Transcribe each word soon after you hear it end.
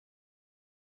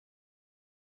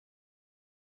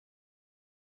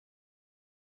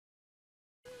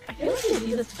I feel like you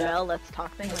do this Bell Let's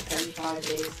Talk thing like every 5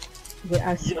 days. Yeah,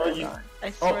 I swear to God.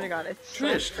 I swear to God, it's so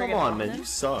Trish, come on, man, you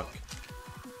suck.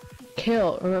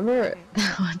 Kill, remember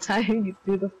that one time you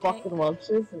threw the fucking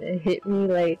Welch's and it hit me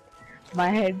like my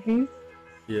headpiece?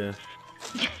 Yeah.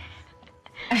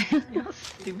 You know how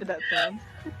stupid that sounds?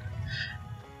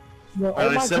 No,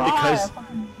 And I said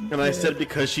God, I said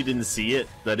because she didn't see it,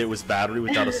 that it was battery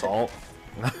without assault.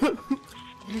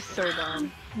 You're so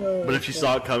dumb. But if she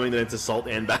saw it coming, then it's assault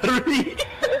and battery.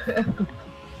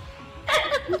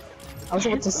 I was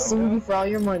about to sue you for all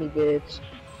your money, bitch.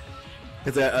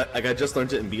 Cause I just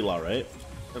learned it in B-Law, right?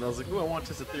 And I was like, ooh, I want to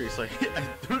test a theory, so I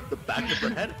threw it at the back of her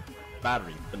head.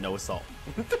 Battery, but no assault.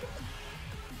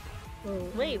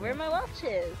 Wait, where are my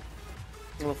Welch's?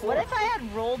 What if I had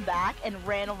rolled back and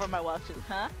ran over my Welch's,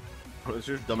 huh? Oh, it's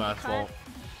your dumbass fault.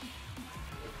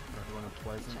 Everyone is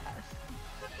pleasant.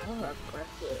 Oh, that's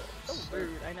aggressive. So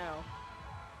rude, I know.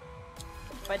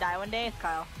 If I die one day, it's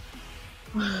Kyle.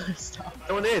 Stop.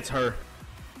 One day it's her.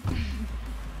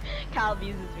 Kyle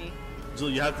abuses me.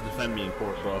 Julie, you have to defend me in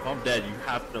court, bro. If I'm dead, you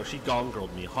have to know. She gone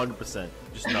girled me, 100%.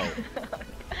 Just know.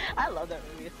 I love that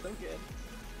movie, it's so good.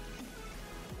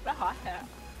 What a hot hat.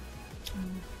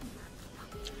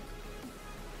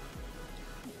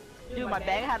 Dude, my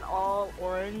bag had all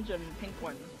orange and pink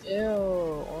ones. Ew,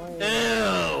 orange.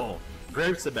 Ew!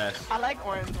 Grapes the best. I like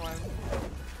orange ones.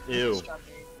 Ew.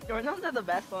 Orange ones are the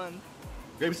best ones.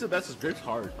 Grapes the best is grapes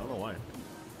hard. I don't know why.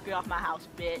 Get off my house,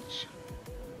 bitch.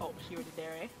 Oh, she already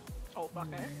there, eh? Oh,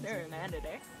 fuck it. They're in the end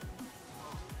today.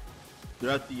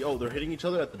 They're at the they're hitting each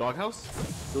other at the doghouse.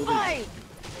 Fight!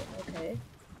 Okay.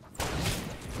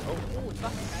 Oh, Holy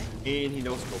fucking guy. and he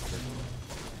no scoped her.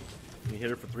 And he hit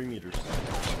her for 3 meters.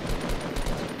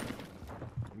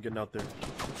 I'm getting out there.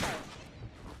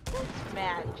 This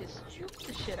man just juked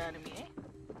the shit out of me, eh?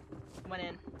 Went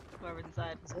in. Whoever's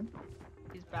inside.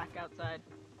 He's back outside.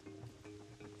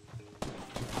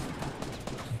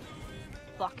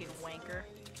 Fucking wanker.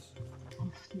 Oh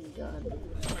my God.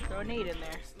 Throw a nade in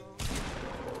there.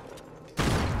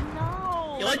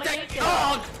 No! You like I that hate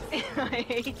dog? I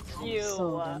hate you.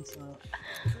 So dumb,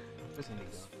 Listen to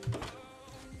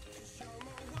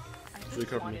I Really just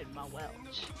covered wanted my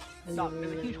Welch. Stop,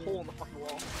 there's a huge hole in the fucking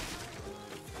wall.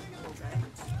 Okay.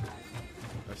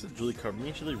 I said Julie covered me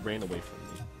and she like ran away from me.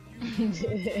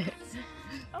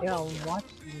 Yo, watch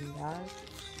me, guys.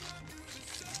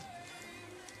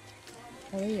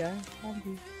 Oh, there you are.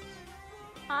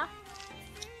 Huh?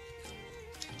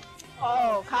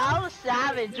 Oh, Kyle was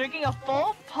savage, drinking a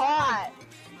full pot.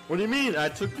 What do you mean? I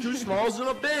took 2 smalls and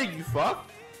a big, you fuck.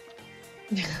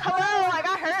 Hello, I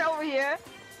got hurt over here.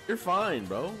 You're fine,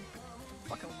 bro.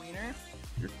 Fucking wiener.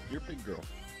 You're a big girl.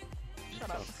 Shut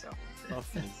up, let's go.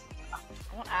 Nothing.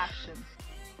 I want action.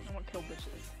 I want kill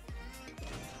bitches.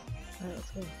 Alright,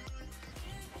 let's go.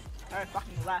 Alright,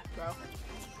 fucking left, bro.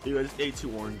 You guys ate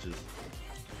 2 oranges.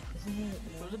 Isn't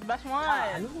it? Those are the best I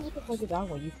ones. don't know what the fuck is that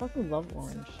one. You fucking love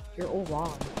orange. You're all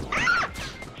wrong.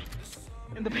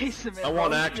 In the basement. I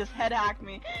want bro. She action. just head hacked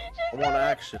me. I want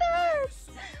action.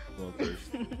 Well,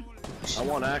 I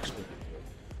want action.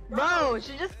 Bro,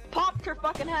 she just popped her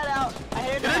fucking head out. I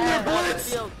hit her in the Get in there, head. out of the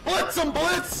Blitz! field. Blitz him,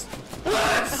 Blitz!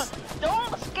 Blitz!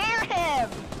 Don't scare him!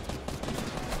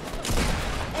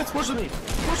 Blitz, pushing me!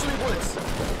 Pushing me, Blitz!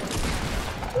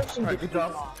 Alright, good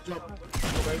job. Good job.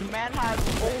 The man has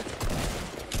ult.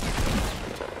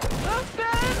 Let's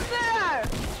get in there!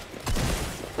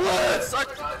 Blitz! I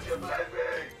got you, baby!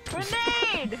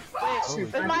 Grenade!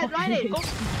 Wait, there's my nade. Go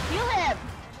heal him!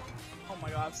 Oh my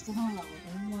god. Stop. Oh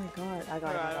my God. I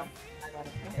got it. I got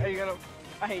it. Are you gonna...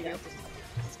 I hate you.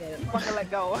 Just get it. Fucking let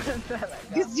go. Let go.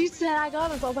 Because you said I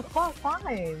got it, so I was like, fuck,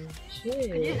 fine. Shit.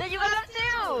 You said you got him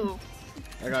too!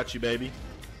 I got you, baby.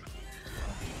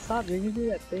 Stop, you're gonna do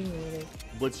that thing, man.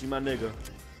 Blitz, you my nigga.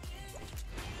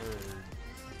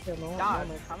 Kill no one. Dog,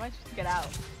 no how am I supposed to get out?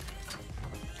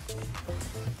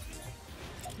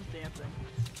 He's dancing.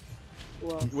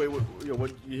 one. Wait, what?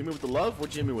 You hit me with the love?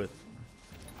 What'd you hit me with?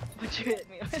 What you hit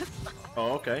me with?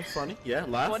 Oh, okay. Funny. Yeah,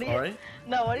 laugh. What do you- Alright.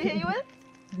 No, what did he hit you with?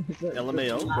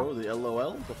 LMAO, bro. The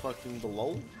LOL. The fucking the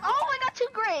LOL. Oh, I got 2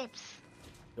 grapes!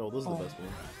 Yo, those are the best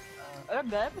ones. They're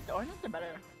good, but the oranges are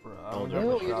better. Bro, I Oh, don't no. have a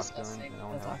Ew, you're shotgun disgusting. and I Don't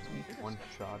only talk have to me. 1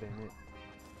 shot in it.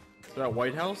 They're at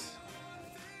White House.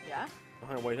 Yeah?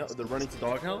 Behind White House. They're running to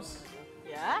Doghouse.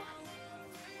 Yeah?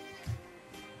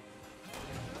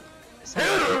 Hit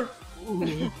her!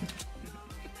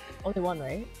 Only one,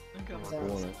 right? Okay. I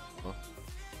want it. Huh?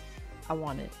 I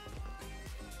want it.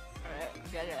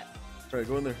 Alright, get it. Alright,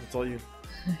 go in there. It's all you.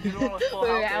 You don't want to full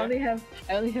Wait, health I there.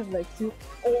 only have like 2.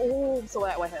 Oh, so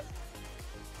at White House.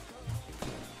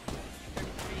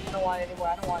 don't want it anymore.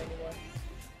 I don't want it anymore.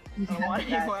 I don't want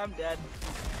it anymore. I'm dead.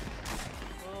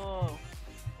 Oh.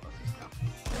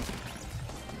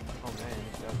 Oh man,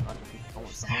 that's not the people.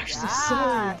 It's I actually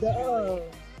Ah, so dumb.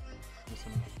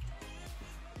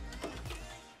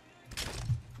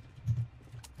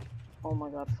 Oh my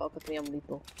god, fuck with me, I'm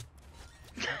lethal.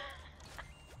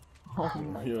 Oh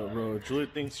my Yo, bro, Julie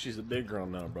thinks she's a big girl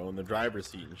now, bro, in the driver's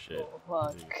seat and shit.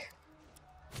 fuck.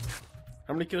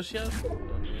 How many kills she has? Oh,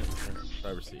 yeah,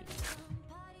 driver's seat.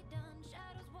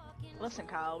 Listen,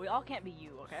 Kyle, we all can't be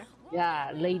you, okay?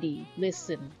 Yeah, lady,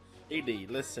 listen. AD,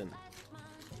 listen.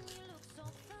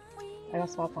 I got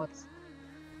smallpox.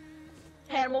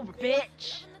 Hand him over,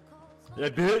 bitch! Yeah,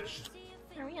 bitch!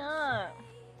 Hurry up!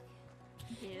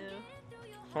 Thank you.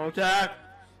 Contact!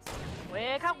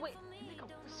 Wait, I can't wait.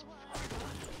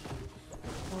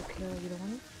 Okay, you don't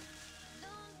want it?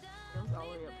 It was all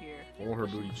the way up here. I want her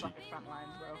Pushing booty the cheek. fucking front lines,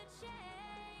 bro.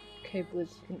 Okay,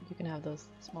 Blitz, you can have those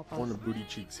I smallpox. want her booty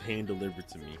cheeks hand delivered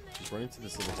to me. Just run into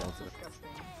this little house. Disgusting.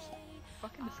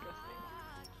 Fucking disgusting.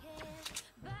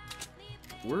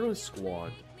 We're a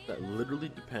squad that literally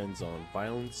depends on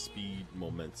violence, speed,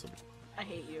 momentum, I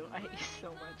hate you. I hate you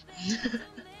so much.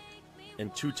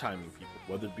 and two timing people,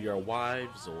 whether it be our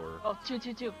wives or. Oh,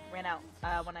 222. Ran out.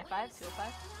 195,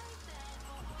 205.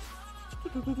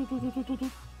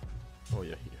 Oh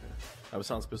yeah, I have a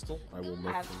sounds pistol. I will I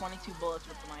make. have them. 22 bullets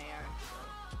with my AR,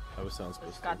 so I have a sounds it's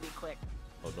pistol. gotta be quick.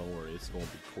 Oh, don't worry, it's gonna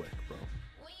be quick, bro.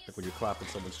 Like when you're clapping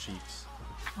someone's cheeks.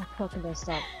 I fucking don't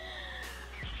stop.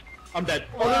 I'm dead.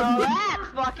 Well, that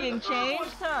fucking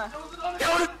changed, huh?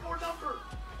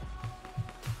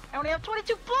 I only have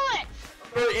 22 bullets!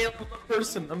 I'm a very analytical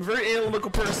person. I'm a very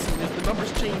analytical person. If the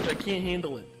numbers change, I can't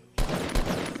handle it.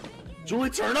 Julie,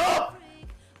 turn up!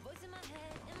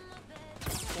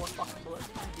 4 fucking bullets,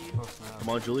 dude. Oh snap. Come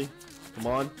on, Julie. Come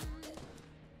on.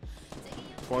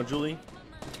 Come on, Julie.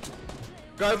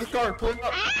 Guy with the car, pull him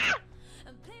up.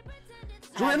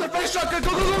 Julie in the face shotgun, go,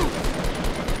 go, go!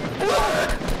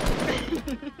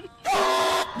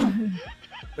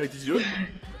 Wait, did you do it?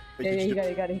 Wait, Yeah, did yeah, you he do got it,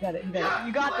 he got it, he got it, he got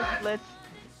You got this,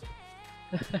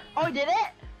 Blitz. Oh, you did it? it.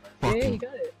 Yeah, he Fucking,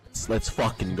 got it. let's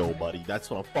fucking go, buddy. That's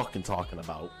what I'm fucking talking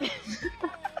about.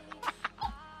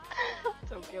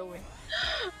 So going.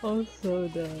 Oh, so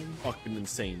dumb. Fucking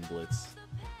insane, Blitz.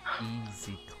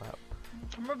 Easy clap.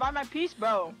 I'm gonna buy my piece,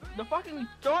 bro. The fucking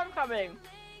storm coming.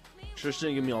 Trish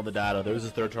didn't give me all the data. There was a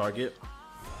third target.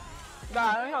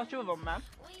 God, I only have 2 of them, man.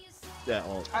 Yeah,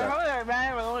 well, I probably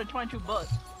ran with only 22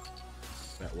 bullets.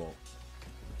 that won't.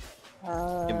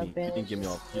 Uh, You didn't give me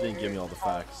all. You didn't give me all the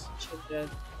facts. Dead.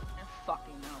 I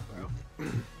fucking know, bro.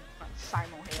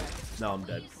 Simon here. Now I'm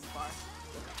dead. From far.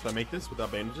 Can I make this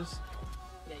without bandages?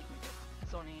 Yeah, you can get it.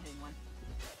 It's only hitting one.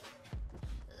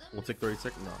 We'll take 30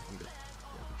 seconds. No, I'm good.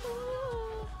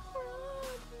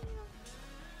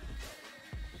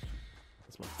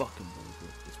 That's my fucking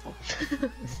bro. It's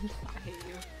I hate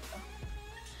you.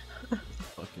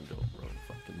 fucking dope, bro.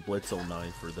 Fucking Blitz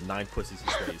 09 for the 9 pussies he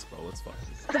stays, bro. Let's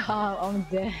fucking. Stop, I'm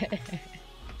dead.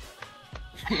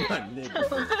 My nigga,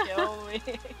 bro. Kill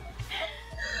me.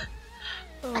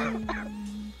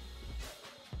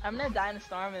 I'm gonna die in a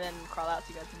storm and then crawl out so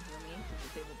you guys can heal me since you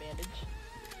save a bandage.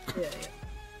 Yeah, yeah.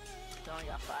 So I only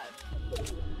got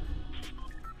 5.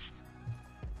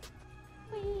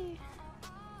 Whee!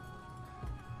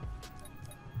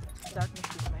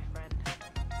 Darkness is my friend.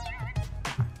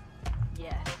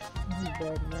 Yes. I'm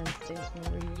dead, man. Stays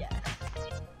over here. Yes.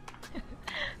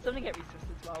 Something get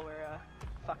resistance while we're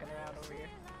fucking around over here.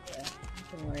 Yeah.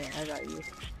 Don't worry, I got you.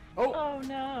 Oh! Oh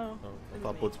no. Oh, I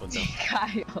thought Blitz went down.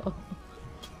 Kyle.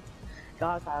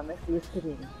 God, Kyle, next to you is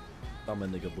kidding. I thought my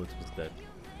nigga Blitz was dead.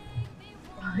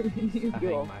 You I give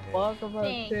a hang my head. fuck about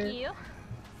Thank this. you.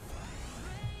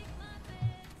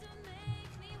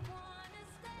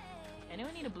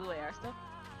 Anyone need a blue AR stuff?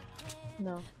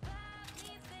 No.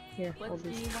 Here, hold Let's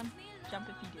this. see one. Jump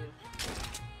if you do.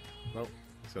 Nope.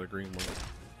 He's got a green one.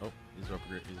 Oh, he's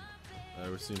upgrade. I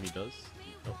would assume he does.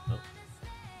 Oh,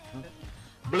 no.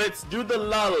 Blitz, do the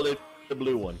lull if the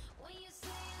blue one.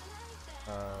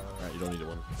 Alright, you don't need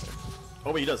one.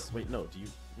 Oh, wait, he does. Wait, no. Do you?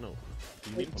 No. Do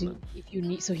you Wait, need one then? if you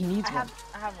need, so he needs I one.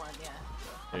 have one, yeah.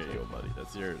 There you go, buddy.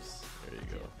 That's yours. There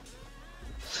you go.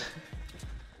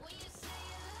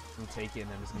 I'm taking it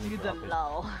and I'm just gonna You the drop it.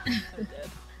 lull. I'm dead.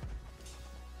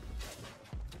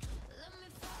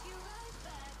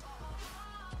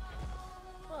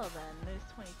 Well then,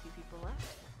 there's 22 people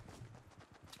left.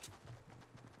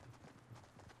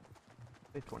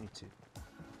 Hey, 22.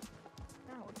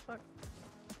 Oh, what the fuck?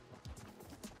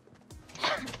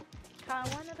 Kyle,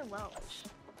 why another Welch?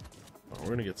 Oh, we're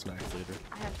gonna get snacks later.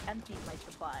 I have emptied my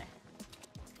supply.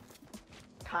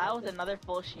 Kyle with another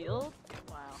full shield?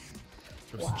 Wow.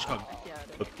 Just Wow. chug Yeah,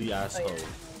 it is. with the asshole.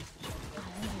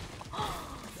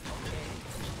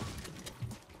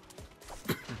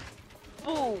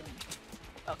 Boom!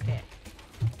 Okay.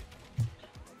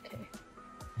 Okay.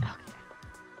 Okay.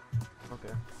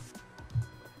 Okay.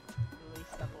 Really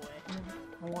step away.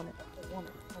 I want it. I want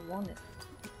it. I want it.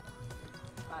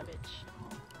 Bye, bitch.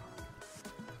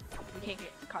 We can't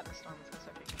get caught in the storm, it's gonna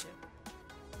start picking too.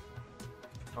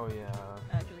 Oh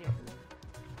yeah. Julia.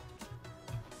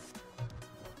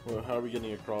 Well, how are we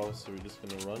getting across? Are we just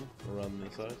gonna run around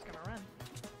the side? Just gonna run.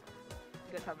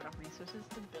 You guys have enough resources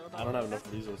to build I don't have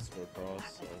enough resources to go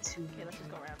across, so. Okay, let's just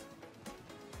go around.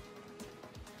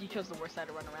 You chose the worst side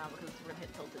to run around because we're gonna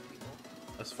hit tilted people.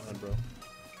 That's fine, bro.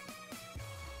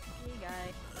 Hey,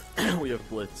 guy. We have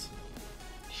blitz.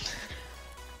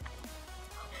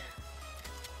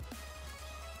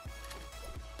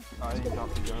 I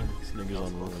dropped the gun. These niggas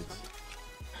on roids.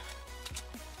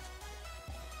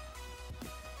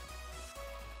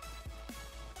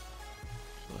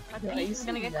 My Yeah, I piece used is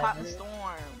gonna to get caught in the never-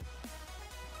 storm.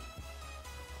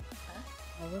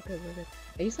 Oh, we're good, we're good.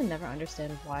 I used to never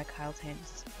understand why Kyle's hand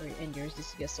and yours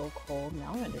used to get so cold.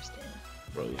 Now I understand.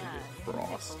 Bro, you Yeah, get you're gonna get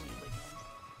frost. fully wigged.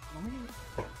 Mine,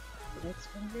 index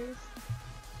fingers.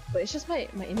 But it's just my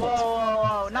index. Whoa, whoa,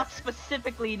 whoa, not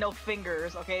specifically no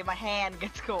fingers, okay? My hand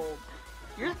gets cold.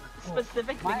 Your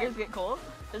specific my- fingers get cold?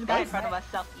 This guy in front of us,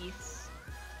 southeast.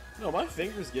 No, my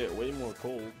fingers get way more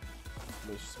cold.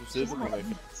 But specifically, my,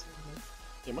 index fingers.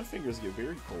 yeah, my fingers get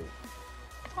very cold.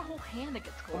 It's my whole hand that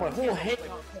gets Oh, cold. my whole hand.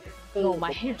 No,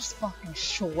 my hands fucking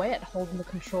sweat holding the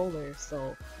controller,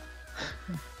 so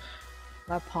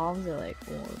my palms are like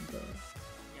warm, bro.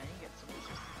 Yeah, you get some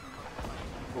resources.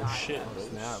 Oh shit, bro.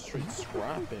 snap. Straight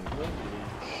scrapping. Holy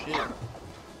shit.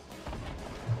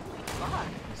 Fuck.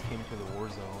 Just came to the war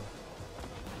zone.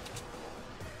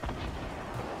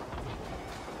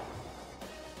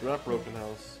 We're at Broken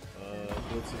House.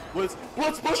 Blitz,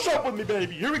 push up with me,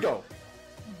 baby. Here we go.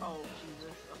 Oh,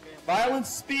 Jesus. Okay. Violence,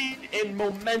 speed, and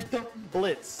momentum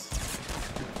blitz.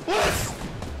 Blitz!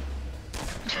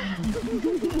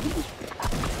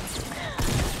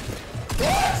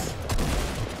 Blitz!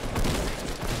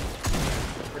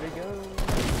 Where'd he go?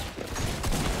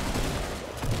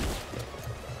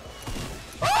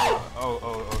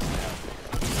 Oh, snap.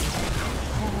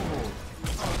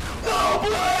 No,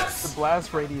 Blitz! The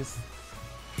blast radius.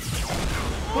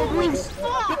 Holy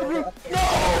fuck! No,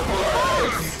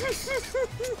 Blitz!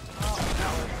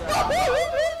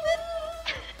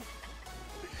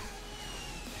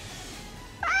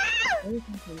 They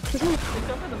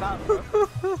come from the mountain, bro.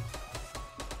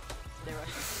 They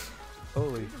rush.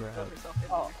 Holy crap. Throw yourself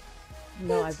in Oh.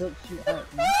 No, I built you up.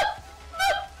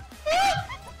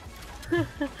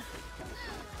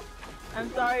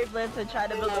 I'm sorry, Blitz, I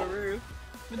tried to build a roof.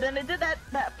 But then it did that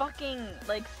fucking,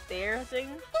 like, stair thing.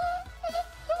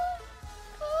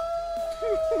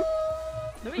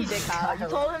 Look what you did, Kyle. You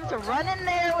told him to run in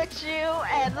there with you,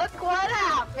 and look what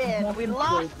happened! We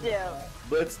lost him!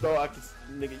 Blitz, though, I can,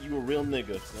 nigga, you a real nigga.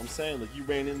 You know what I'm saying? Like, you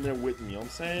ran in there with me. You know what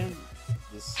I'm saying?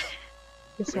 This,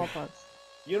 Your smallpox.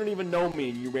 you don't even know me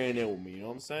and you ran in with me. You know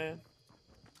what I'm saying?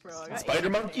 Bro, I got Spider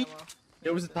 8 Monkey? ammo.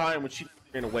 There was a time when she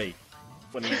ran away.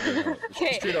 When she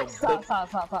Okay, straight up stop.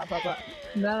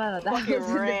 No, that Fucking was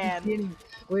in the ran. beginning.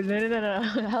 Wait, no. That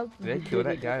was in the Did they kill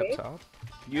that beginning, guy okay? up top?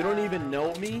 You don't even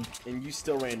know me, and you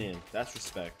still ran in. That's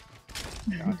respect.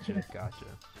 Gotcha.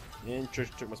 And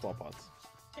Trish took my small pots.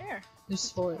 Here. There's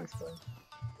four.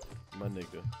 My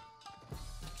nigga.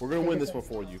 We're gonna win this one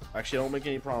for you. Actually, I don't make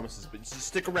any promises, but just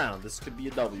stick around. This could be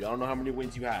a W. I don't know how many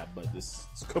wins you had, but this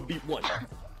could be one.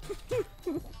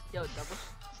 Yo, double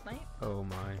snipe? Oh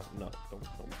my. No, don't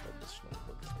this shit.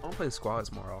 I wanna play the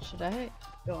squads more often. Should I?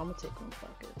 Yo, I'm gonna take one.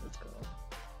 Fuck it. Let's go.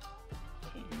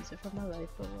 Can't use it for my life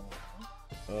for a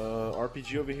while.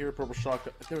 RPG over here, purple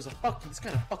shotgun. There was a fucking, this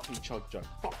kind of fucking chug jug.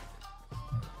 Fuck.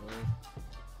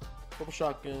 Purple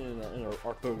shotgun and our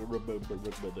arc there.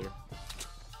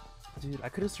 Dude, I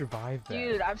could have survived that.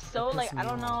 Dude, I'm so That like, pissed I me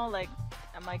don't off. know, like,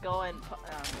 am I going?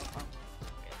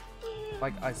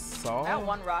 Like, I saw I got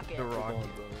one rocket. the Hold rocket, on,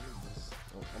 bro.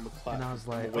 I'm a clap. and I was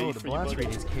like, I'm gonna oh, wait the for you, blast buddy.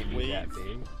 radius can't be Wait. that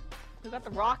big. We got the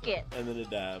rocket. And then a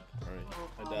dab. Alright,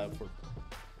 a dab for.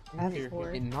 I have Here,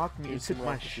 four. It knocked me, it Here's took some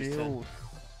my rockets, you said. shield.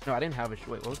 No, I didn't have a shield.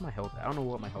 Wait, what was my health at? I don't know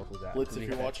what my health was at. Blitz, 'cause if we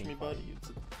you're had that watching me, team fight. buddy,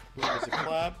 there's a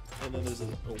clap, and then there's a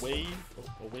wave,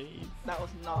 That was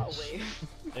not a wave.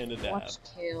 and a dab. Watch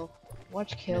Kale.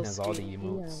 Watch Kale. And has all the skate.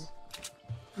 emotes.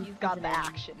 He's got the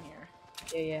action here.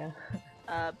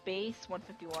 Yeah. Base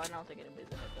 151. I'll take it in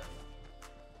business though.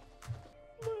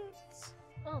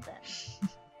 Well then.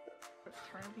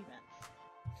 Return of events.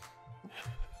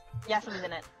 Yeah, somebody's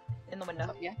in it. In the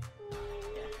window. Yeah.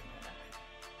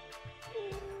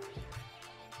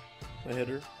 I hit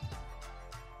her.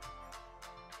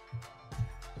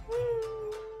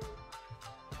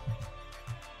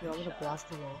 You want me to blast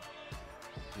the wall?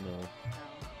 No. No.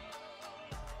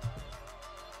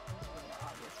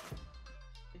 Obvious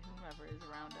to whomever is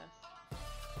around us.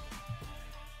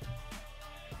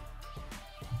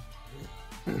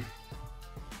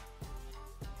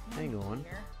 Hang on.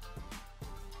 Here.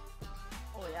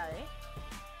 Oh yeah, eh?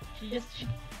 She hit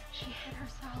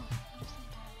herself. I'm so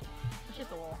dead. She hit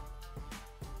the wall.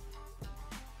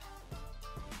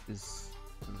 Is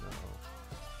no.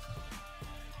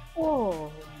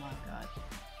 Oh my god.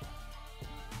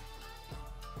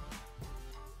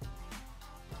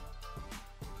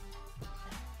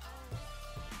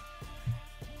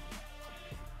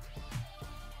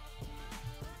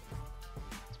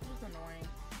 This was annoying.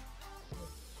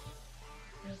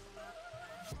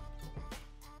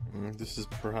 This is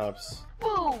perhaps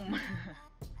Boom!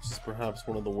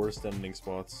 one of the worst ending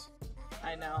spots.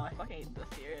 I know, I fucking hate this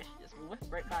here. She just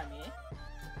whipped right by me.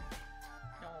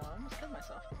 No, I almost killed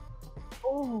myself.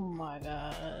 Oh my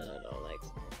god, I don't like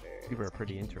snipers. People are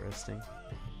pretty interesting.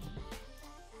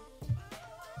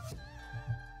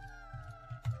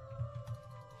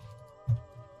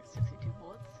 62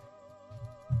 bullets.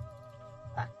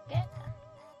 Fuck it.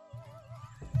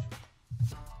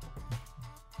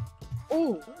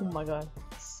 Oh my god.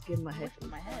 Skin my head.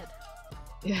 Whipped my head.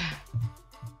 Yeah.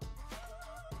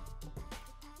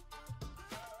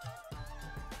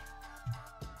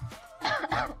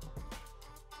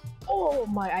 Oh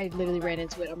my, I literally ran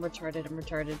into it. I'm retarded.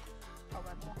 Oh,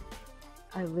 bad wall.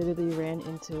 I literally ran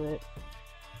into it.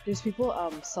 There's people,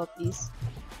 southeast.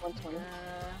 120.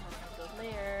 Those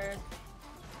layers.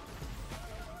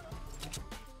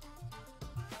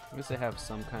 I guess they have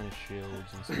some kind of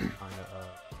shields and some kind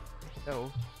of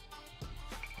health.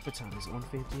 What time is it?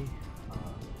 150?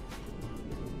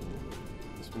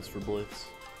 This one's for Blitz.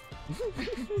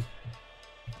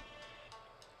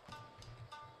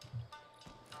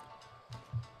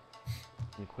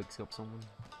 Can you quick scope someone?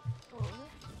 Oh,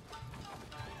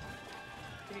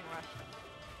 getting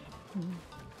rushed.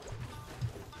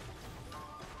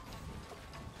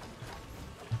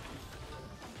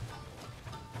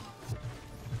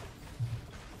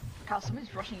 Kyle,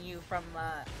 somebody's rushing you from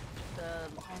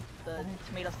the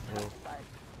tomatoes to the Oh. side.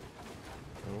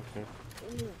 Okay.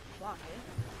 Ooh, fuck it.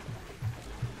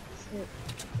 Shit.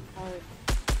 Hard.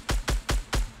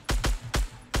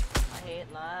 I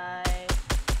hate life.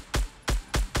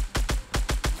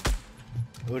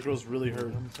 The other girl's really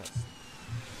hurt.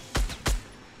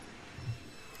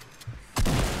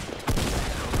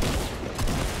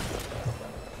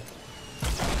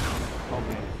 Oh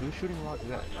man, who's shooting rock? Is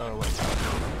that? Oh wait.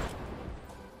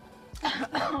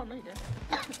 Oh, no you didn't.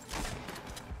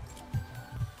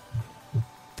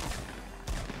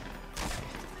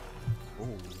 Oh.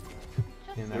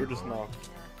 They were just knocked.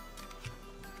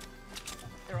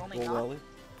 They're only Roll knocked? rally?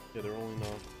 Yeah, they're only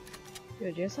knocked.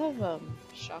 Yo, do you guys have,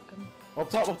 shotgun? Up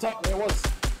top, there it was!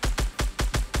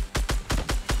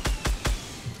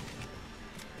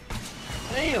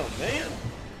 Damn, man!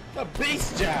 A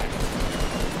base jack!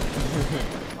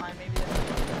 Fine, maybe that's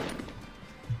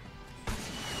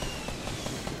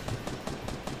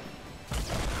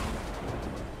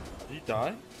Did he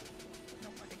die?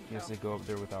 nope, I think He has to go up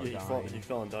there without Yeah, dying. he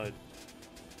fell and died.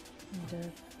 I'm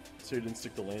dead. So he didn't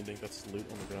stick the landing. That's loot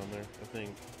on the ground there, I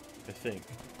think.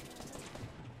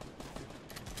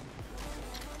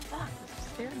 Fuck, this is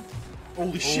scaring me.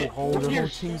 Holy shit! Oh, Over the here. whole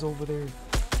team's over there.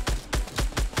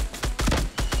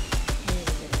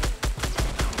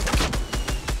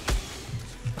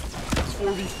 It's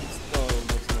 4v. No,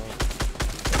 it's not.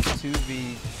 2v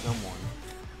someone.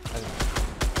 I don't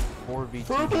know. 4v2.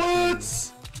 For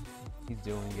Blitz! He's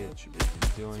doing it. Should be.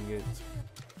 He's doing it.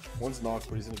 One's knocked,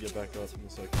 but he's gonna get back up in a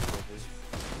second, probably.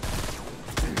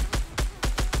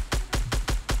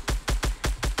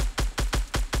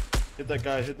 Hit that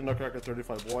guy, hit the Nutcracker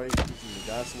 35 white, using the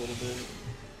gas a little bit.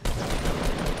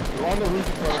 They're on the roof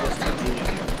in front of us,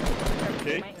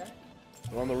 okay?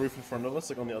 They're on the roof in front of us,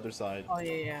 like on the other side. Oh,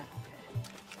 yeah.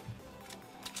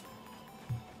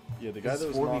 Yeah, the guy This that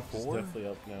is was knocked is 4v4? definitely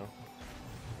up now.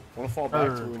 Wanna fall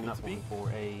back to where we need not to be? 4,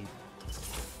 a Oh yeah.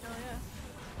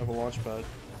 I have a launch pad.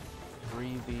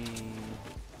 3v.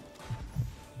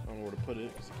 I don't know where to put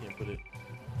it, because I can't put it.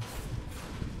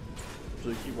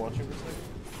 Should I keep watching for a second?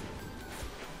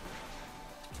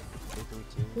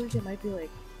 3v2. I feel like it might be like,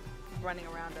 Running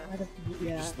around us.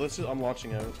 yeah, I'm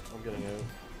launching out. I'm getting out.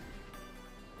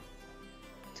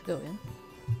 to go in.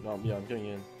 No, yeah, I'm getting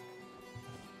in.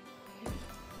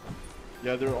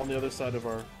 Yeah, they're on the other side of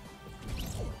our...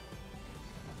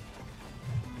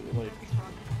 Like...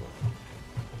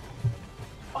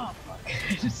 Oh fuck.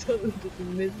 I just totally just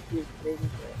missed your thing.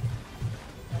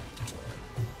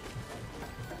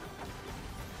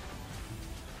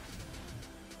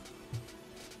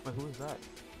 Wait, who is that?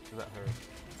 Is that her?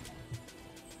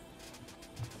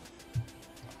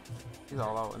 He's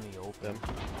all out in the open. Them.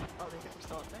 Oh, they think we're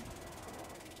still up there?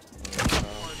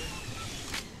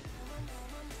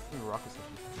 Rocket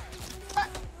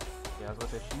yeah, I was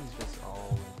gonna say she's just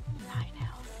all 9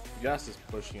 health. Gas is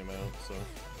pushing him out, so...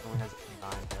 only has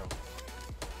 9 health.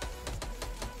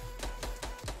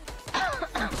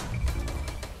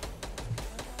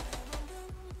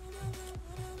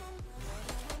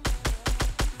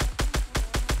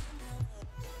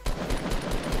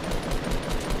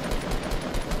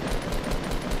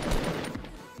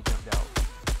 He jumped out.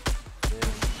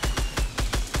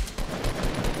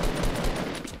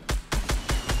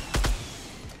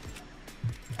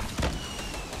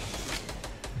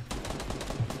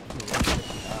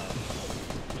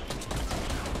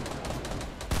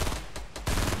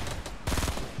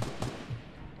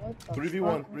 What the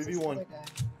 3v1, fuck was this 3v1. other guy?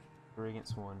 3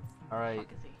 against 1. Alright.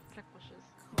 Fuck is he? Check bushes.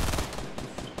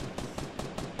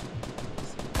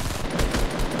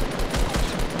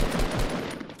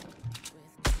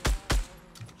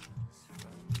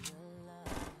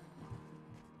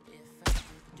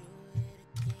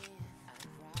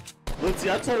 Lindsay,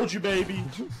 I told you, baby!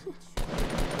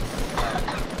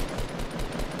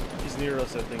 He's near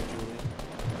us, I think, Julie.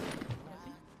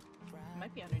 He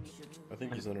might be underneath you. I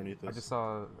think he's underneath I us. just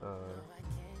saw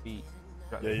feet.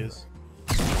 Yeah, he is.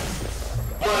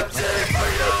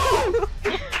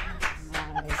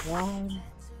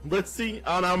 Let's see.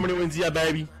 I don't know how many wins yet,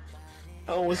 baby.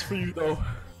 How was for you, though?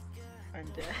 I'm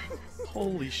dead.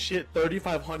 Holy shit,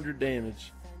 3,500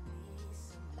 damage.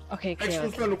 Okay, Extra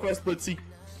kill. friend request, Blitzy.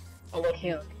 I love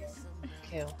you.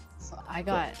 Kill. So I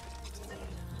got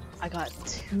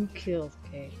 2 kills,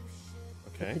 okay?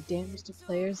 Okay. The damage to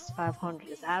players is 500.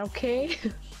 Is that okay?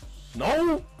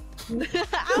 No! I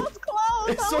was close!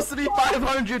 It's supposed to be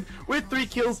 500 with 3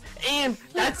 kills, and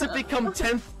that's if they come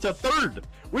 10th to 3rd.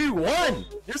 We won!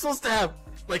 You're supposed to have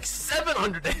like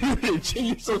 700 damage, and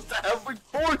you're supposed to have like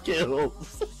 4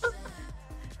 kills.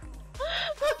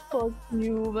 Fuck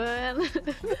you, man.